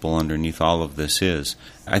principle underneath all of this is.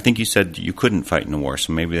 I think you said you couldn't fight in a war,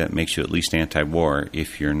 so maybe that makes you at least anti-war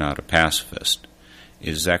if you're not a pacifist.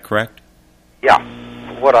 Is that correct? Yeah.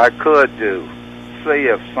 What I could do, say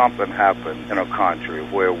if something happened in a country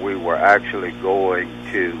where we were actually going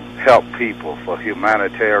to help people for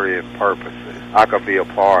humanitarian purposes, I could be a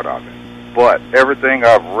part of it. But everything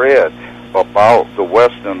I've read about the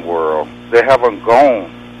Western world they haven't gone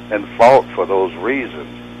and fought for those reasons,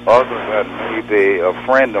 other than maybe a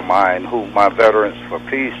friend of mine who my Veterans for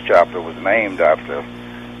Peace chapter was named after,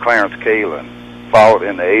 Clarence Kalin, fought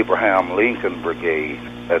in the Abraham Lincoln Brigade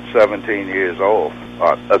at 17 years old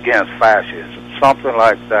against fascism. Something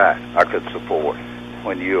like that I could support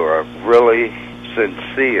when you are really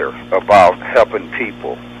sincere about helping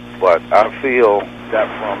people. But I feel that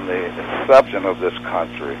from the inception of this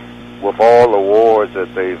country, with all the wars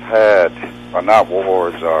that they've had, or not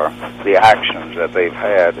wars, or the actions that they've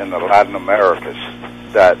had in the Latin Americas,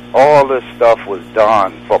 that all this stuff was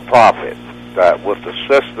done for profit. That with the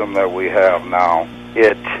system that we have now,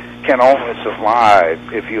 it can only survive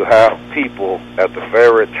if you have people at the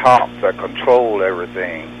very top that control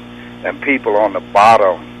everything, and people on the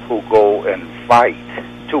bottom who go and fight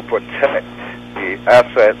to protect the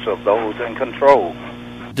assets of those in control.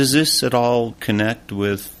 Does this at all connect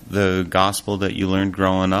with the gospel that you learned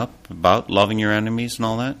growing up about loving your enemies and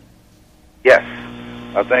all that? Yes.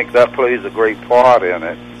 I think that plays a great part in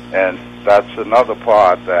it, and that's another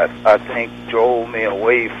part that I think drove me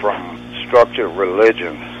away from structured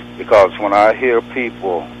religion, because when I hear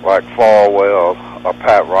people like Falwell or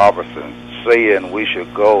Pat Robertson saying we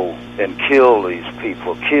should go and kill these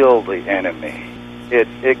people, kill the enemy,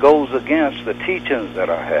 it goes against the teachings that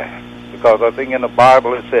I have. Because I think in the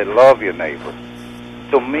Bible it said, love your neighbor.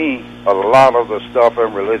 To me, a lot of the stuff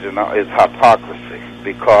in religion is hypocrisy,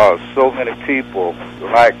 because so many people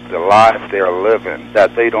like the life they're living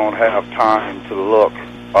that they don't have time to look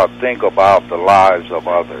or think about the lives of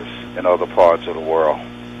others in other parts of the world.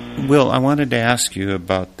 Will, I wanted to ask you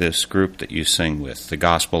about this group that you sing with, the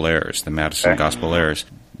Gospel Heirs, the Madison Gospel Heirs.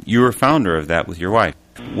 You were founder of that with your wife.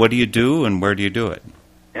 What do you do and where do you do it?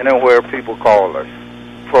 Anywhere people call us.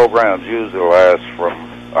 Programs usually last from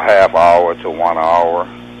a half hour to 1 hour.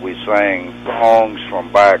 We sang songs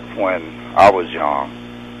from back when I was young,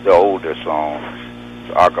 the older songs,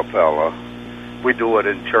 a cappella. We do it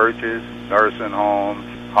in churches, nursing homes,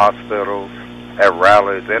 hospitals, at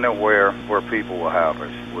rallies, anywhere where people will have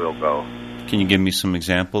us, we'll go. Can you give me some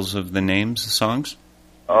examples of the names of songs?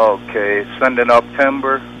 Okay, Sending Up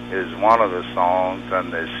Timber is one of the songs,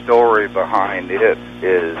 and the story behind it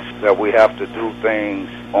is that we have to do things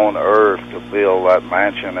on earth to build that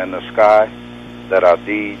mansion in the sky, that our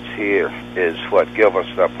deeds here is what give us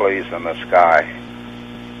that place in the sky.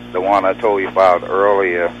 The one I told you about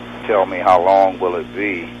earlier, Tell Me How Long Will It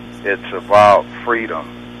Be? It's about freedom.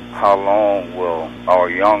 How long will our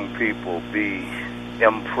young people be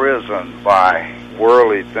imprisoned by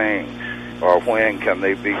worldly things? Or when can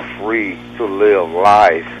they be free to live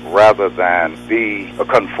life rather than be a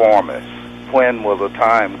conformist? When will the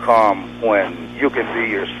time come when you can be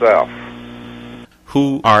yourself?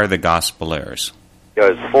 Who are the Gospel Heirs?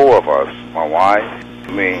 There's four of us, my wife,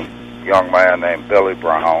 me, a young man named Billy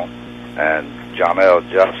Brown, and Jonell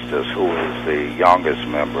Justice, who is the youngest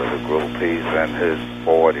member of the group. He's in his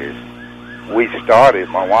 40s. We started,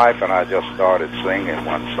 my wife and I just started singing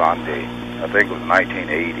one Sunday. I think it was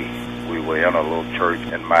 1980. We were in a little church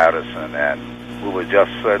in Madison, and we were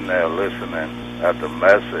just sitting there listening at the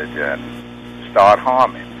message and start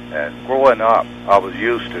humming. And growing up, I was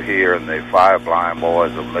used to hearing the Five Blind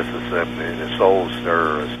Boys of Mississippi, the Soul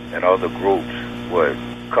Stirrers, and other groups would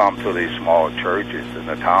come to these small churches in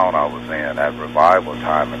the town I was in at revival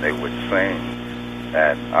time, and they would sing.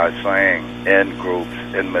 And I sang in groups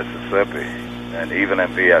in Mississippi. And even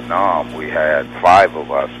in Vietnam, we had 5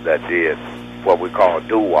 of us that did what we call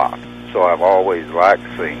doo-wop. So I've always liked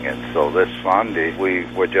singing. So this Sunday, we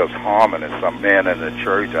were just humming, and some men in the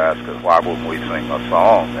church asked us, why wouldn't we sing a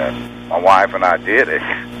song? And my wife and I did it.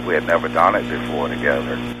 We had never done it before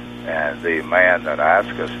together. And the man that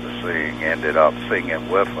asked us to sing ended up singing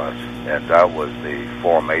with us, and that was the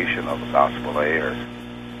formation of the Gospel Heirs.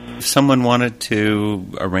 If someone wanted to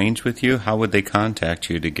arrange with you, how would they contact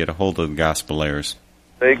you to get a hold of the Gospel Heirs?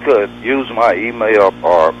 They could use my email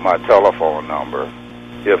or my telephone number.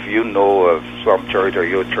 If you know of some church or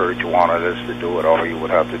your church wanted us to do it, all you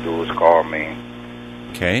would have to do is call me.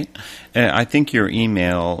 Okay. I think your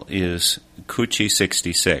email is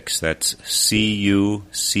Cucci66. That's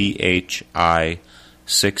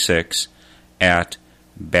CUCHI66 at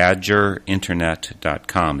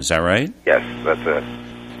badgerinternet.com. Is that right? Yes, that's it.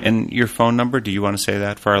 And your phone number, do you want to say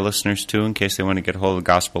that for our listeners too, in case they want to get a hold of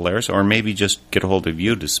Gospel Heirs, or maybe just get a hold of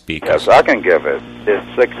you to speak? Yes, I can give it. It's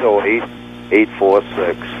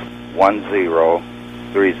 608-846-1030.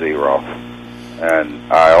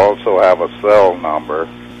 And I also have a cell number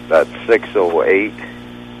that's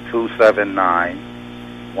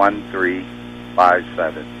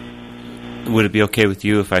 608-279-1357. Would it be okay with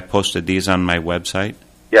you if I posted these on my website?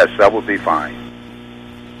 Yes, that would be fine.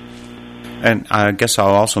 And I guess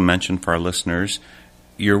I'll also mention for our listeners,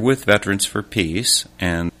 you're with Veterans for Peace,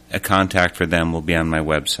 and a contact for them will be on my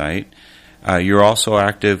website. You're also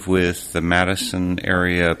active with the Madison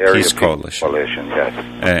Area Peace Coalition. Yes.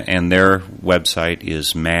 And their website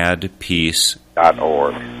is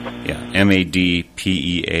madpeace.org. Yeah,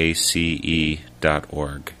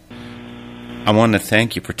 MADPEACE.org. I want to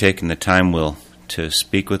thank you for taking the time, Will, to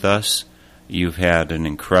speak with us. You've had an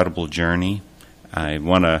incredible journey. I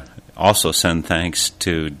want to also send thanks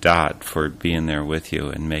to Dot for being there with you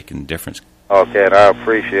and making a difference. Okay, and I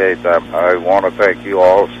appreciate that. I want to thank you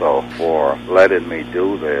also for letting me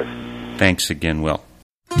do this. Thanks again, Will.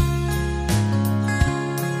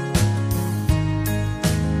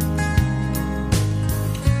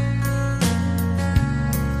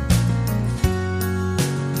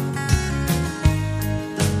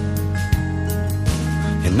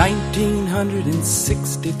 In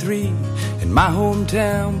 1963, in my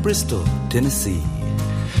hometown, Bristol, Tennessee,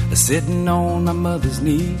 sitting on my mother's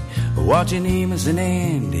knee, watching Amos and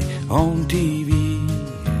Andy on TV.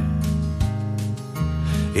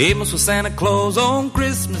 Amos was Santa Claus on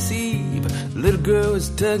Christmas Eve. The little girl was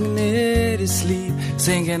tugging at his sleeve,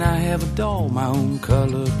 singing, "I have a doll, my own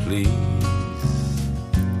color, please."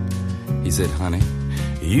 He said, "Honey,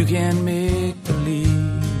 you can make believe."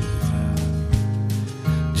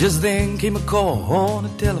 Just then came a call on the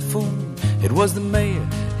telephone. It was the mayor,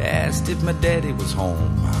 asked if my daddy was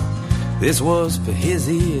home. This was for his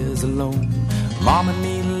ears alone. Mom and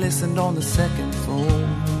me listened on the second phone.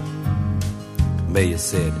 Mayor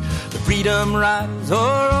said, "The Freedom Riders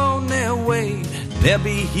are on their way. They'll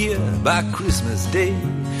be here by Christmas Day.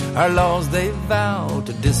 Our laws they vow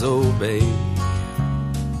to disobey.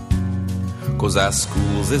 'Cause our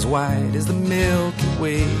school's as wide as the Milky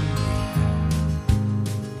Way."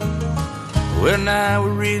 Well, now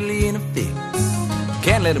we're really in a fix.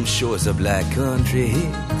 Can't let them show us up like country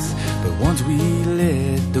hicks. But once we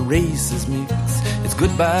let the races mix, it's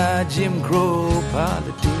goodbye Jim Crow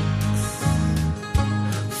politics.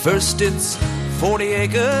 First it's 40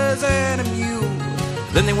 acres and a mule.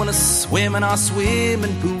 Then they want to swim in our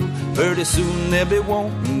swimming pool. Pretty soon they'll be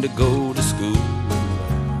wanting to go to school,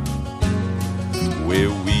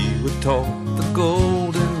 where we were taught the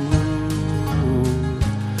golden rule.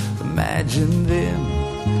 Imagine them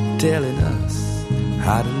telling us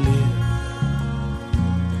how to live.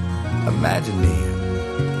 Imagine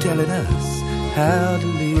them telling us how to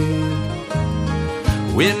live.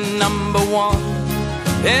 We're number one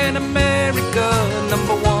in America,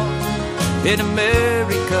 number one in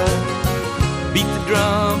America. Beat the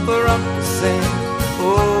drum for Uncle Sam,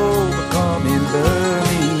 overcome in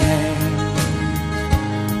Birmingham.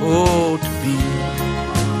 Oh, to be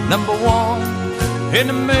number one in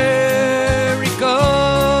America.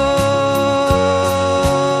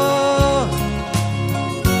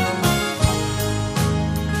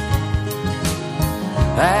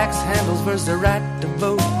 Axe handles versus the right to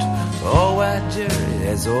vote. Oh, white Jerry,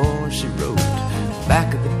 that's all she wrote.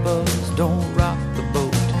 Back of the bus, don't rock the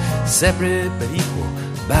boat. Separate but equal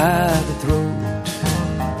by the throat.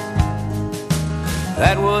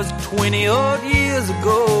 That was 20 odd years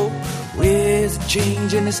ago. Where's the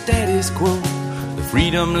change in the status quo? The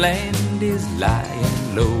freedom land is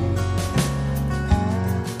lying low.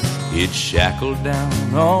 It's shackled down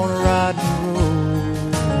on a rotten road.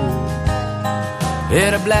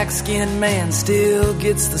 And a black-skinned man still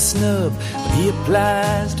gets the snub when he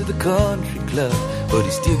applies to the country club. But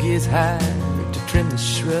he still gets hired to trim the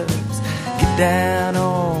shrubs, get down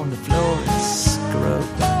on the floor and scrub.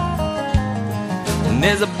 And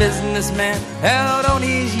there's a businessman out on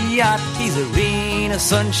his yacht. He's a rain of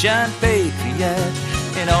sunshine patriot.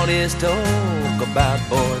 And all this talk about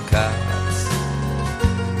boycotts,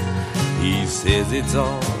 he says it's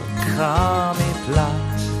all a commie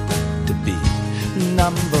plot to be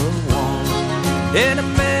number one in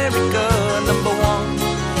America, number one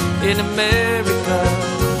in America.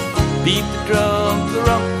 Beat the drum for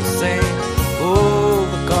Uncle Sam,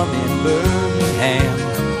 overcome in Birmingham.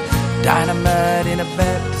 Dynamite in a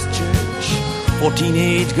Baptist church, 4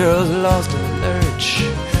 teenage girls lost in the lurch.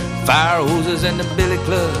 Fire hoses and the billy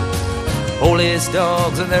clubs, police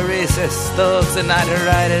dogs and the racist thugs, the night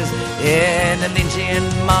riders and the lynching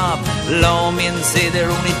mob. Lawmen say they're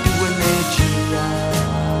only doing their job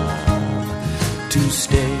to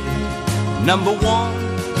stay number one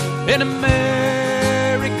in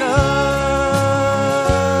America.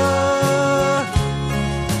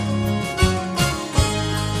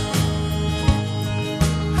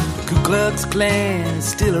 The Ku Klux Klan is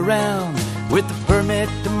still around with the permit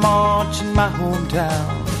to march in my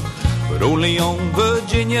hometown. But But only on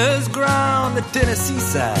Virginia's ground, the Tennessee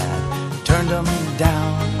side turned them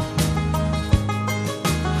down.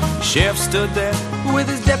 The sheriff stood there with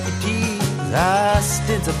his deputies,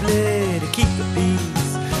 ostensibly to keep the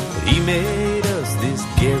peace, but he made us this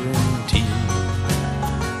guarantee: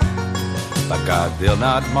 by God, they'll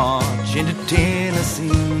not march into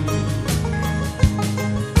Tennessee.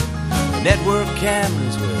 The network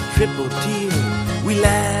cameras were triple tiered. We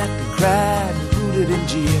laughed and cried and hooted and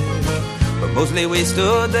jeered, but mostly we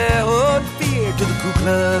stood there in fear till the Ku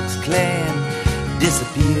Klux Klan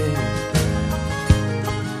disappeared.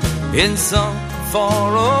 In some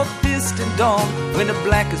far-off distant dawn, when the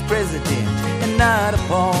black is president and night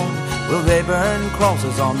upon, will they burn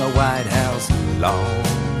crosses on the White House lawn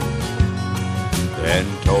and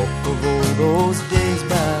talk of all those days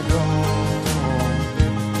bygone?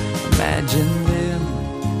 Imagine them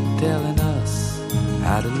telling us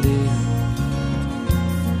how to live.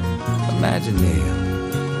 Imagine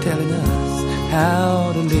them telling us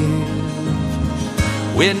how to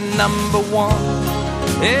live. We're number one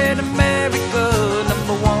in America,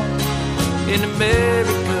 number one in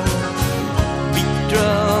America. Beat the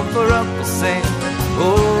drum for Uncle Sam,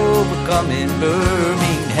 overcoming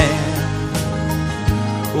Birmingham.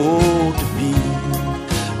 Oh, to be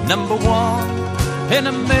number one in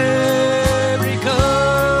America.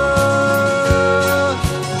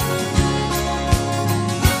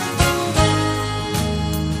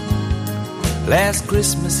 Last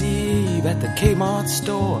Christmas Eve at the Kmart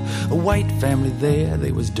store, a white family there,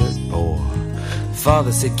 they was dirt poor.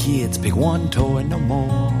 Father said, kids, pick one toy, no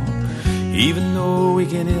more, even though we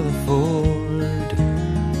can ill afford.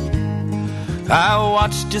 I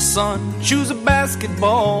watched his son choose a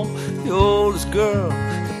basketball. The oldest girl,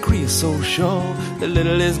 a creosote shawl. The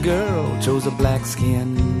littlest girl chose a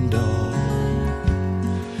black-skinned doll,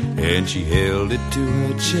 and she held it to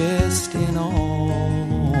her chest and all.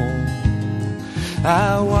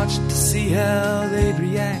 I watched to see how they'd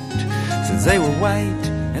react, since they were white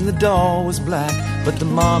and the doll was black. But the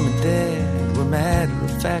mom and dad were matter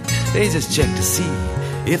of fact, they just checked to see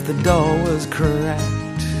if the doll was correct.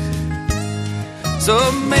 So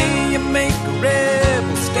may you make a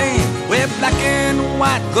rebel stand, where black and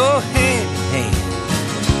white go hand in hand,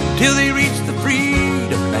 till they reach the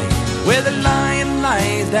freedom land, where the lion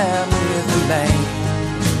lies down with the lamb.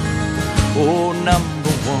 Oh,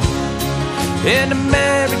 number one in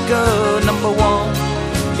America, number one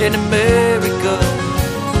in America.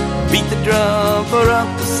 Beat the drum for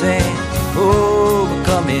Uncle Sam,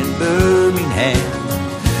 overcoming Birmingham.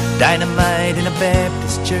 Dynamite in a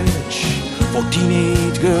Baptist church, 4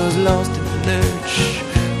 teenage girls lost in the lurch.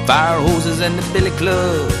 Fire hoses and the billy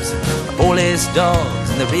clubs, the police dogs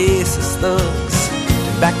and the racist thugs.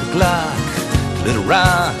 Tobacco clock, Little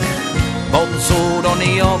Rock, bought and sold on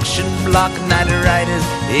the auction block. Night riders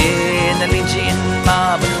in the lynching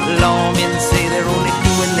mob, lawmen say they're only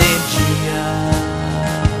doing their job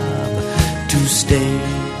to stay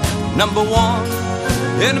number one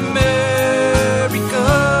in America.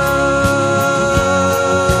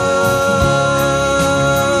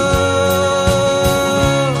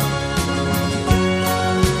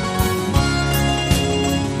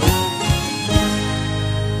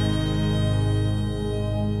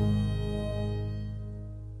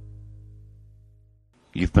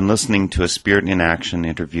 You've been listening to a Spirit in Action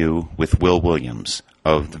interview with Will Williams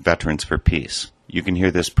of the Veterans for Peace. You can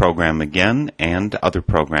hear this program again and other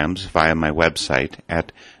programs via my website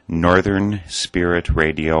at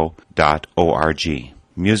northernspiritradio.org.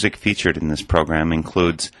 Music featured in this program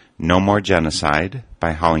includes No More Genocide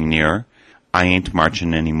by Holly Near, I Ain't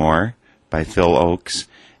Marchin' Anymore by Phil Oakes,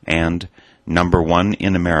 and Number One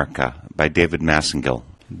in America by David Massengill.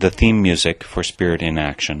 The theme music for Spirit in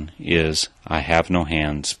Action is I Have No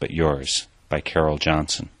Hands But Yours by Carol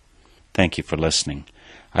Johnson. Thank you for listening.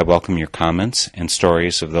 I welcome your comments and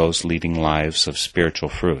stories of those leading lives of spiritual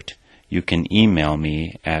fruit. You can email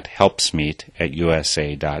me at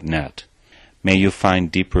helpsmeet@usa.net. May you find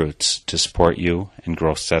deep roots to support you and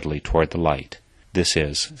grow steadily toward the light. This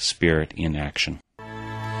is Spirit in Action.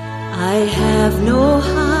 I have no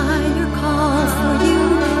higher call for you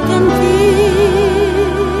than this,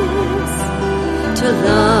 to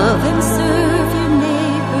love and serve your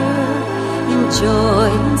neighbor in joy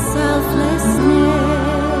and selflessness.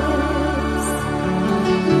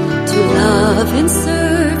 To love and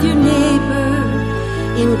serve your neighbor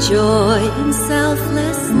in joy and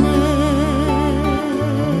selflessness.